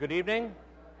Good evening.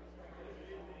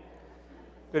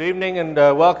 Good evening and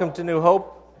welcome to New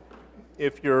Hope.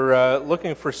 If you're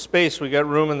looking for space, we got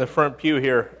room in the front pew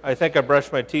here. I think I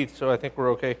brushed my teeth, so I think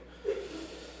we're okay.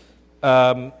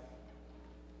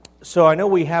 So I know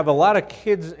we have a lot of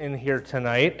kids in here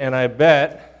tonight, and I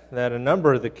bet that a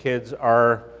number of the kids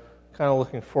are kind of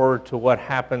looking forward to what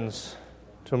happens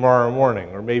tomorrow morning,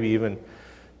 or maybe even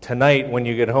tonight when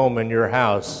you get home in your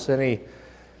house. Any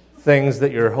things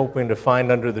that you're hoping to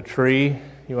find under the tree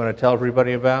you want to tell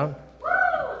everybody about?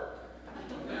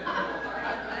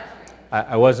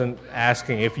 I wasn't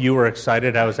asking if you were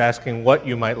excited. I was asking what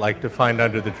you might like to find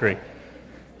under the tree.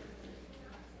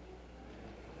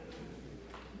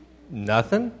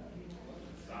 Nothing?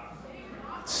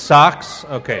 Socks?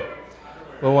 Okay.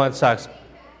 We'll want socks.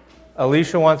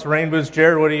 Alicia wants rain boots.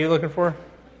 Jared, what are you looking for?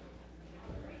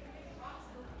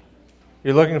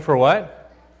 You're looking for what?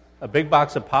 A big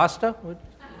box of pasta?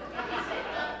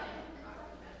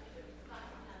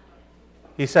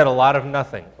 He said a lot of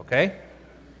nothing, okay?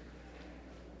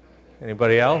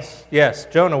 Anybody else? Yes,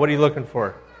 Jonah, what are you looking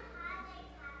for?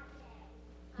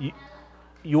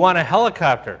 You want a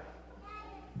helicopter.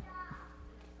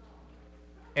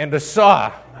 And a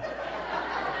saw.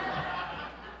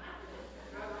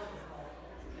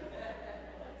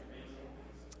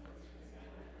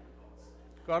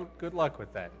 Good luck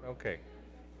with that. Okay.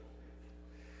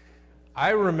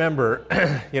 I remember,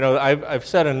 I've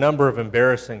said a number of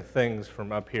embarrassing things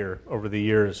from up here over the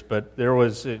years, but there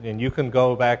was, and you can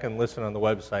go back and listen on the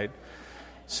website,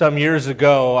 some years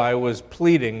ago I was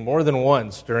pleading more than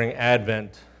once during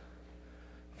Advent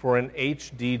for an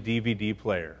HD DVD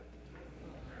player.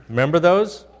 Remember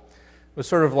those? It was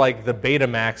sort of like the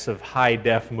Betamax of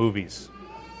high-def movies.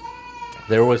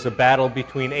 There was a battle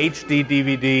between HD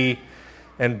DVD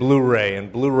and Blu-ray,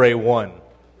 and Blu-ray won.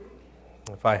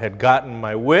 If I had gotten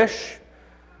my wish,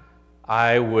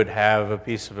 I would have a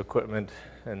piece of equipment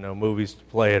and no movies to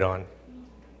play it on.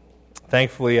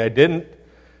 Thankfully, I didn't,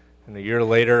 and a year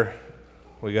later,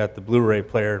 we got the Blu-ray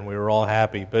player, and we were all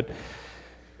happy. But,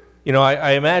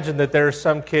 I imagine that there are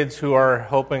some kids who are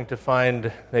hoping to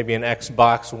find maybe an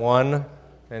Xbox One.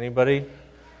 Anybody?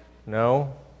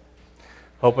 No?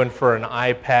 Hoping for an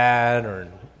iPad or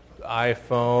an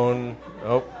iPhone?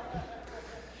 Nope.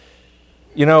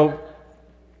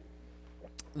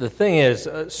 The thing is,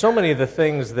 so many of the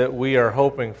things that we are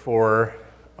hoping for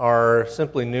are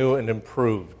simply new and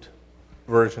improved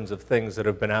versions of things that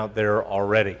have been out there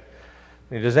already.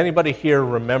 Does anybody here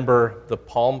remember the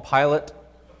Palm Pilot?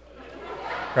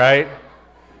 Right?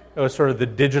 It was sort of the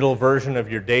digital version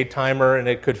of your day timer, and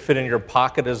it could fit in your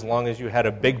pocket as long as you had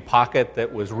a big pocket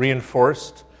that was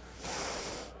reinforced.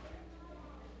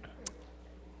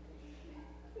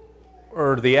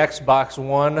 Or the Xbox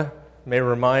One may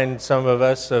remind some of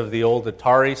us of the old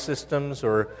Atari systems,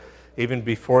 or even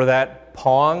before that,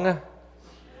 Pong.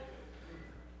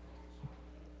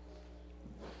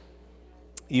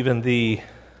 Even the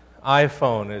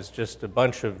iPhone is just a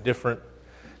bunch of different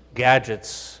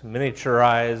gadgets,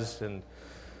 miniaturized and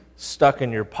stuck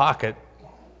in your pocket.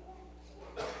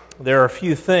 There are a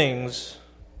few things,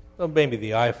 well, maybe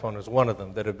the iPhone is one of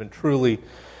them, that have been truly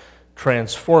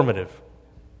transformative.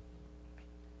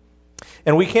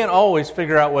 And we can't always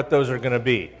figure out what those are going to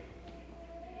be.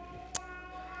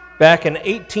 Back in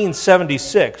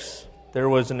 1876, there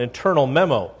was an internal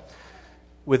memo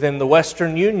within the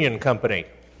Western Union Company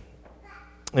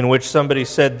in which somebody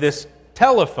said, "This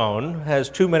telephone has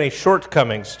too many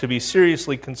shortcomings to be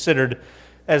seriously considered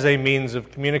as a means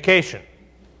of communication."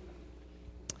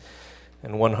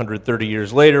 And 130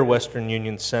 years later, Western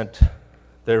Union sent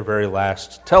their very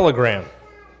last telegram.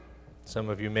 Some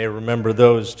of you may remember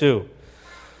those too.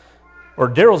 Or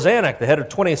Darryl Zanuck, the head of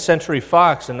 20th Century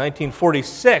Fox in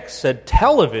 1946, said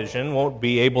television won't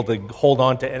be able to hold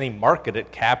on to any market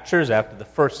it captures after the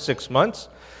first 6 months.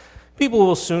 People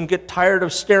will soon get tired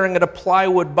of staring at a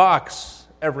plywood box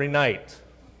every night.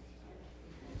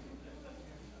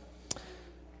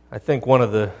 I think one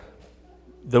of the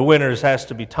winners has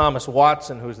to be Thomas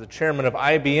Watson, who's the chairman of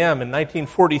IBM. In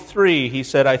 1943, he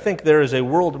said, "I think there is a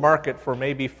world market for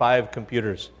maybe 5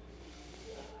 computers."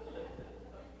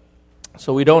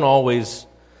 So we don't always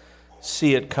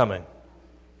see it coming.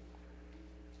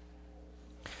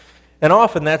 And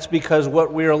often that's because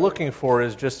what we are looking for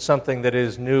is just something that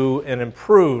is new and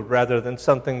improved rather than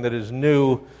something that is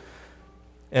new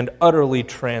and utterly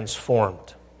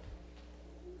transformed.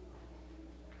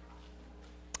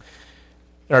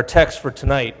 In our text for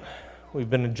tonight, we've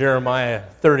been in Jeremiah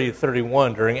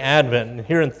 30-31 during Advent, and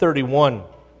here in 31,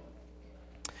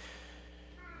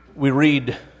 we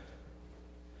read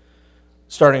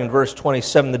Starting in verse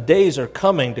 27, the days are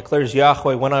coming, declares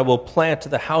Yahweh, when I will plant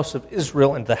the house of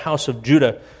Israel and the house of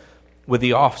Judah with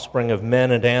the offspring of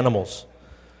men and animals.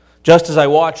 Just as I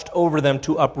watched over them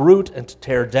to uproot and to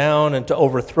tear down and to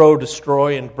overthrow,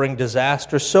 destroy, and bring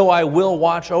disaster, so I will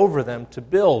watch over them to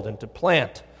build and to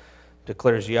plant,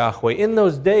 declares Yahweh. In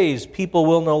those days, people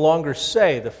will no longer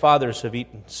say, the fathers have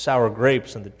eaten sour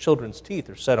grapes and the children's teeth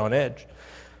are set on edge.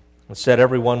 Instead,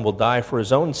 everyone will die for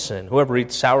his own sin. Whoever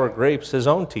eats sour grapes, his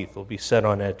own teeth will be set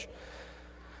on edge.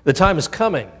 The time is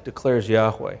coming, declares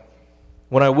Yahweh,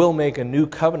 when I will make a new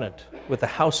covenant with the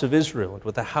house of Israel and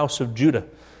with the house of Judah.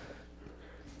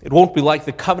 It won't be like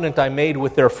the covenant I made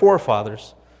with their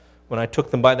forefathers when I took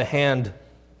them by the hand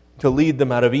to lead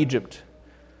them out of Egypt,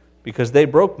 because they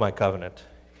broke my covenant,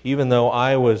 even though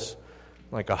I was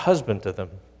like a husband to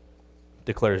them,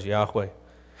 declares Yahweh.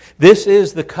 This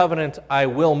is the covenant I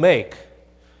will make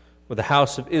with the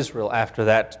house of Israel after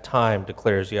that time,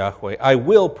 declares Yahweh. I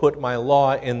will put my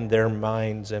law in their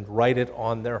minds and write it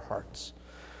on their hearts.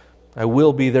 I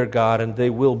will be their God, and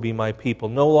they will be my people.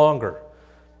 No longer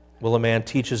will a man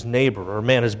teach his neighbor or a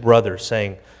man his brother,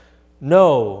 saying,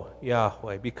 Know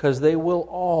Yahweh, because they will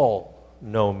all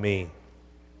know me,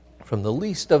 from the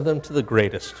least of them to the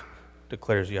greatest,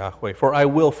 declares Yahweh. For I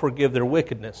will forgive their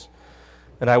wickedness,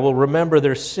 and I will remember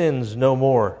their sins no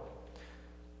more.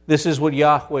 This is what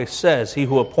Yahweh says, He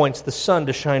who appoints the sun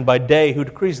to shine by day, who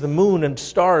decrees the moon and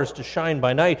stars to shine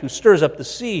by night, who stirs up the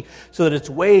sea so that its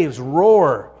waves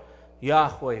roar.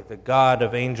 Yahweh, the God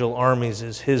of angel armies,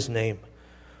 is His name.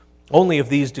 Only if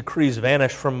these decrees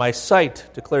vanish from my sight,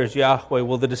 declares Yahweh,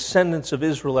 will the descendants of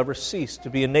Israel ever cease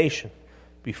to be a nation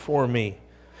before me.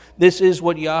 This is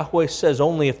what Yahweh says,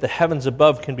 only if the heavens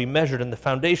above can be measured and the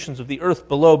foundations of the earth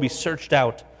below be searched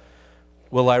out,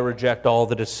 will I reject all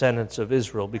the descendants of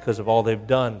Israel because of all they've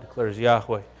done, declares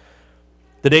Yahweh.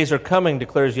 The days are coming,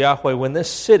 declares Yahweh, when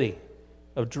this city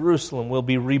of Jerusalem will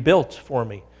be rebuilt for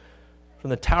me. From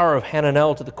the tower of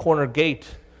Hananel to the corner gate,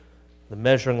 the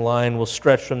measuring line will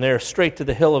stretch from there straight to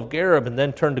the hill of Gareb and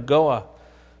then turn to Goah.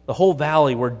 The whole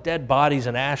valley where dead bodies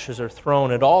and ashes are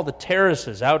thrown, and all the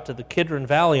terraces out to the Kidron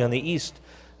Valley on the east,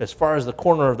 as far as the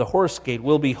corner of the horse gate,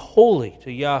 will be holy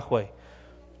to Yahweh.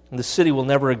 And the city will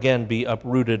never again be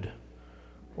uprooted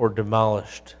or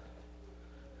demolished.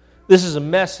 This is a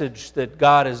message that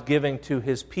God is giving to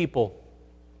His people,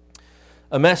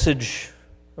 a message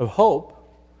of hope,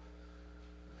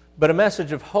 but a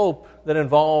message of hope that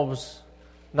involves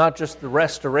not just the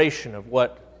restoration of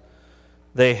what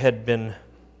they had been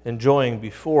enjoying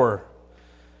before.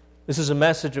 This is a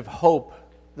message of hope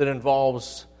that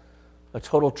involves a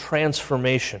total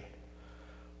transformation,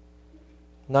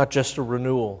 not just a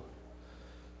renewal,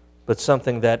 but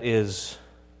something that is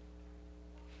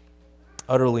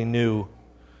utterly new.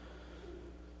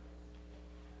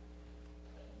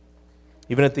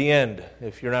 Even at the end,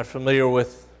 if you're not familiar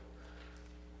with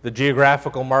the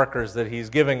geographical markers that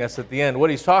he's giving us at the end, what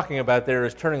he's talking about there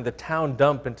is turning the town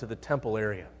dump into the temple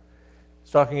area. He's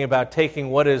talking about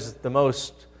taking what is the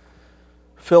most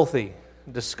filthy,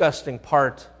 disgusting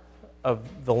part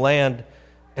of the land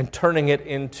and turning it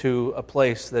into a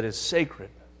place that is sacred,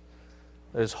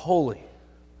 that is holy,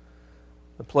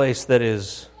 a place that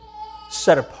is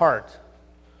set apart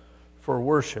for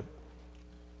worship.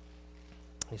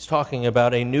 He's talking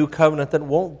about a new covenant that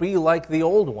won't be like the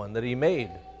old one that he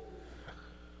made.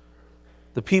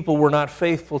 The people were not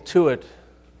faithful to it,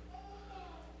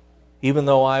 even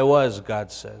though I was,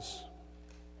 God says.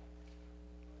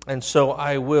 And so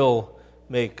I will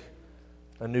make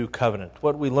a new covenant.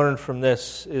 What we learn from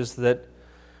this is that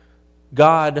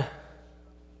God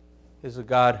is a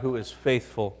God who is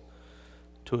faithful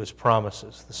to His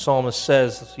promises. The psalmist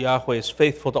says Yahweh is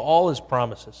faithful to all His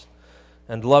promises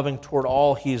and loving toward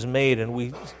all He has made. And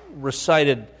we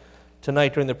recited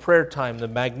tonight during the prayer time the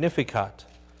Magnificat,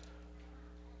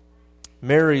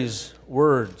 Mary's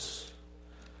words,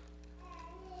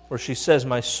 where she says,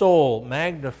 my soul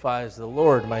magnifies the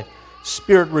Lord, my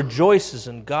spirit rejoices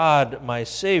in God my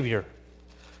Savior.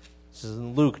 This is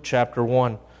in Luke chapter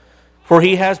 1. For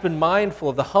He has been mindful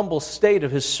of the humble state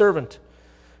of His servant.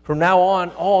 From now on,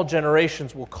 all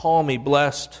generations will call me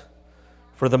blessed.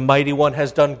 For the Mighty One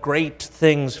has done great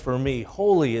things for me.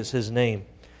 Holy is His name.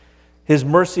 His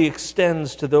mercy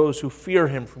extends to those who fear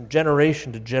Him from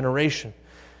generation to generation.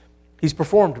 He's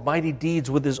performed mighty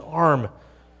deeds with His arm.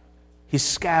 He's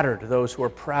scattered those who are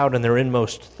proud in their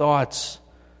inmost thoughts.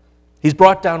 He's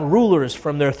brought down rulers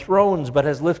from their thrones, but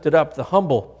has lifted up the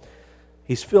humble.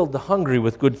 He's filled the hungry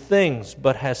with good things,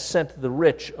 but has sent the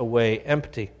rich away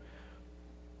empty.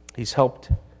 He's helped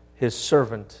His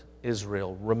servant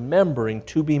Israel, remembering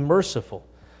to be merciful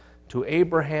to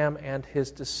Abraham and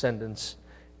his descendants,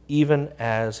 even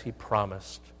as he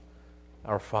promised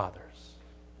our fathers.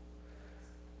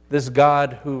 This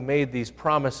God who made these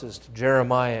promises to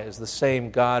Jeremiah is the same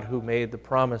God who made the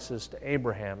promises to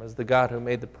Abraham, is the God who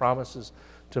made the promises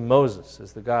to Moses,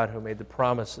 is the God who made the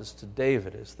promises to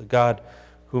David, is the God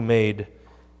who made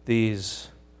these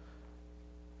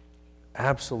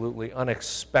absolutely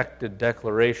unexpected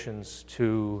declarations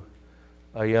to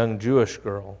a young Jewish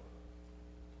girl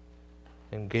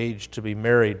engaged to be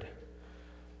married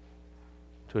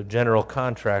to a general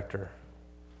contractor.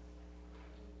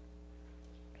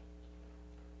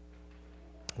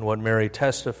 And what Mary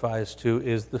testifies to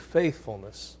is the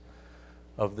faithfulness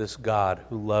of this God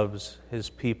who loves his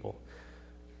people.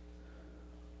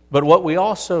 But what we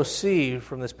also see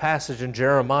from this passage in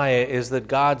Jeremiah is that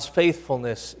God's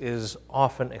faithfulness is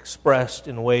often expressed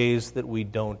in ways that we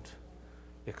don't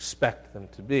expect them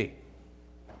to be.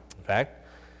 In fact,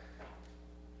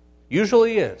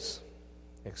 usually is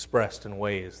expressed in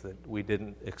ways that we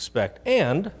didn't expect.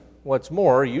 And, what's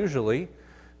more, usually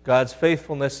God's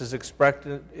faithfulness is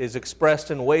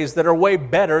expressed in ways that are way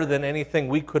better than anything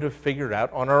we could have figured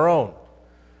out on our own.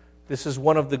 This is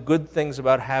one of the good things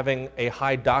about having a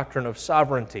high doctrine of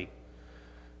sovereignty,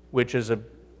 which is a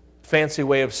fancy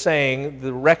way of saying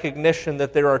the recognition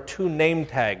that there are two name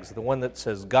tags, the one that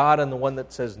says God and the one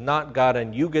that says not God,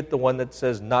 and you get the one that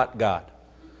says not God.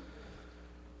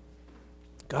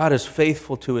 God is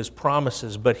faithful to his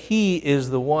promises, but he is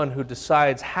the one who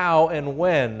decides how and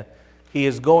when he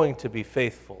is going to be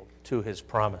faithful to his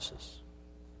promises.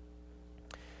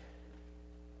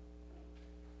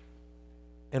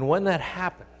 And when that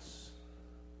happens,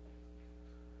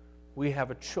 we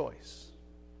have a choice.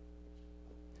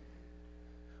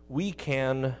 We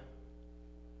can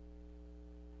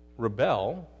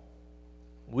rebel,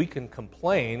 we can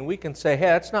complain, we can say, hey,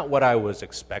 that's not what I was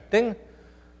expecting.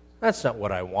 That's not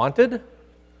what I wanted.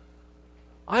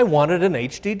 I wanted an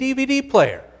HD DVD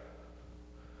player.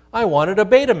 I wanted a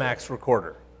Betamax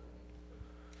recorder.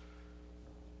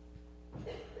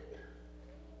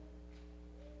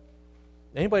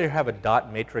 Anybody have a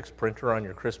dot matrix printer on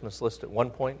your Christmas list at one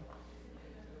point?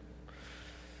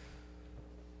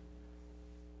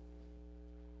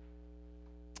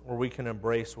 Or we can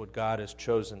embrace what God has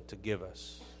chosen to give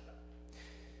us.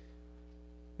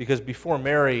 Because before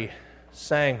Mary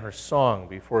sang her song,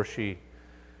 before she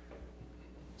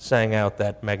sang out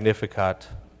that Magnificat,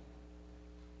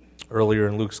 earlier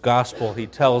in Luke's Gospel, he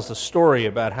tells the story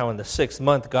about how in the 6th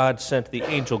month God sent the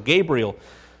angel Gabriel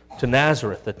to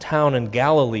Nazareth, a town in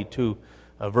Galilee, to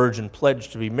a virgin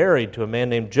pledged to be married to a man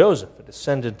named Joseph, a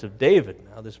descendant of David.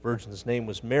 Now this virgin's name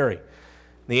was Mary.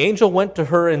 The angel went to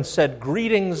her and said,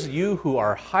 "Greetings, you who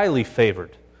are highly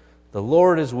favored. The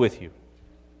Lord is with you."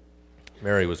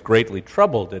 Mary was greatly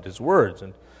troubled at his words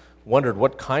and wondered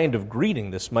what kind of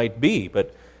greeting this might be.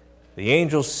 But the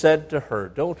angel said to her,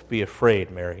 "Don't be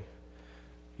afraid, Mary.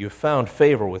 You have found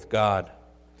favor with God.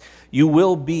 You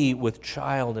will be with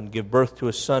child and give birth to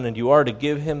a son, and you are to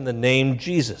give him the name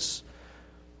Jesus.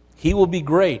 He will be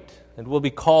great and will be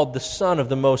called the Son of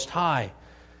the Most High.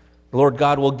 The Lord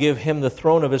God will give him the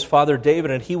throne of his father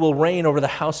David, and he will reign over the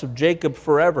house of Jacob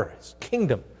forever. His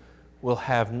kingdom will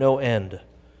have no end."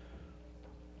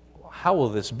 "How will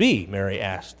this be?" Mary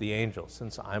asked the angel,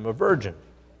 "since I'm a virgin."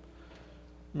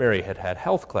 Mary had had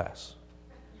health class.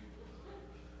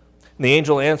 And the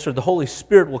angel answered, "The Holy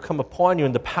Spirit will come upon you,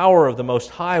 and the power of the Most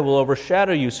High will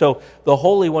overshadow you. So the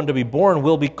Holy One to be born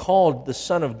will be called the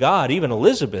Son of God. Even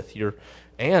Elizabeth, your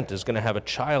aunt, is going to have a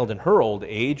child in her old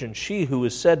age, and she who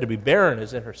is said to be barren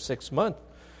is in her 6th month.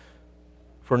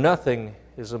 For nothing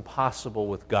is impossible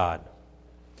with God."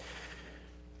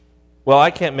 "Well,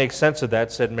 I can't make sense of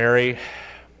that," said Mary.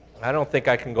 "I don't think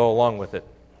I can go along with it."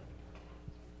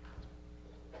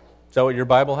 Is that what your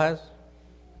Bible has?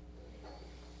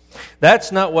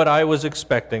 "That's not what I was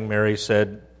expecting," Mary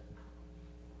said.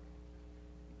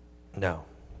 No.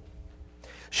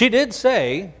 She did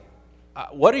say,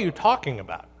 "What are you talking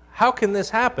about? How can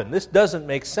this happen? This doesn't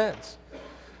make sense."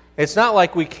 It's not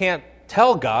like we can't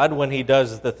tell God when he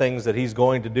does the things that he's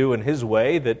going to do in his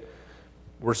way that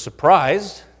we're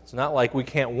surprised. It's not like we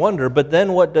can't wonder. But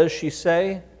then what does she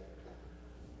say?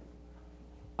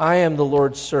 "I am the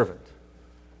Lord's servant,"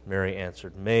 Mary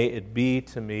answered. "May it be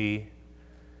to me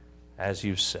as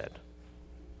you've said."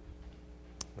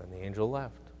 Then the angel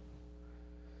left.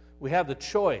 We have the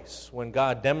choice when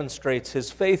God demonstrates his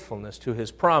faithfulness to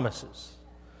his promises.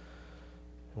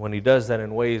 When he does that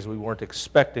in ways we weren't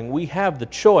expecting, we have the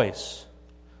choice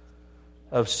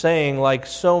of saying, like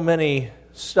so many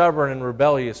stubborn and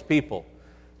rebellious people,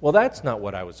 "Well, that's not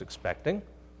what I was expecting.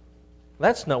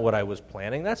 That's not what I was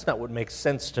planning. That's not what makes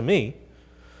sense to me.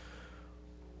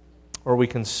 Or we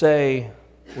can say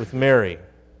with Mary,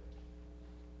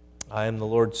 I am the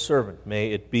Lord's servant.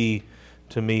 May it be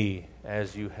to me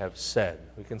as you have said.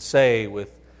 We can say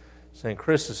with St.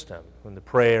 Chrysostom in the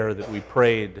prayer that we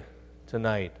prayed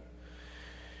tonight,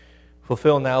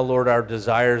 fulfill now, Lord, our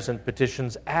desires and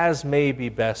petitions as may be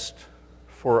best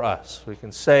for us. We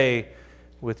can say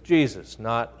with Jesus,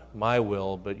 not my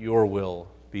will, but your will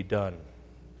be done.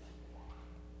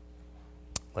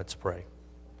 Let's pray.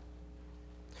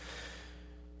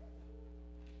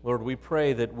 Lord, we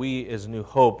pray that we as New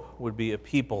Hope would be a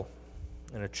people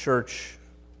and a church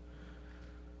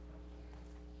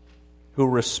who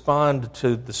respond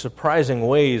to the surprising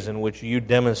ways in which you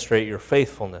demonstrate your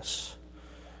faithfulness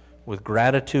with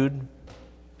gratitude,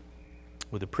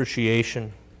 with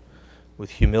appreciation, with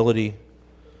humility,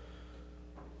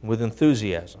 with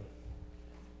enthusiasm.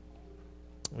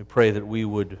 We pray that we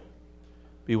would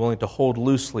be willing to hold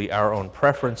loosely our own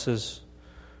preferences,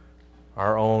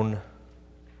 our own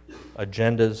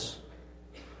agendas,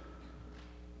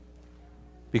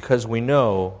 because we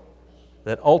know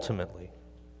that ultimately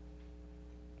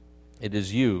it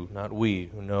is you, not we,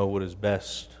 who know what is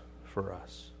best for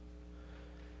us.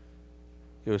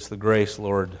 Give us the grace,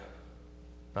 Lord,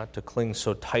 not to cling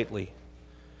so tightly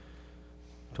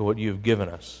to what you've given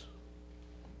us,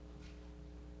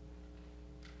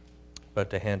 but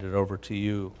to hand it over to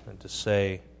you and to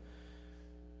say,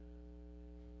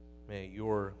 may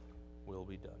your will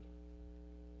be done.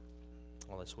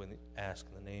 Well, let's ask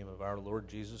in the name of our Lord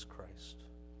Jesus Christ.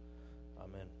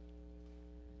 Amen.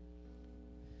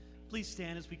 Please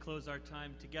stand as we close our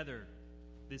time together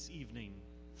this evening.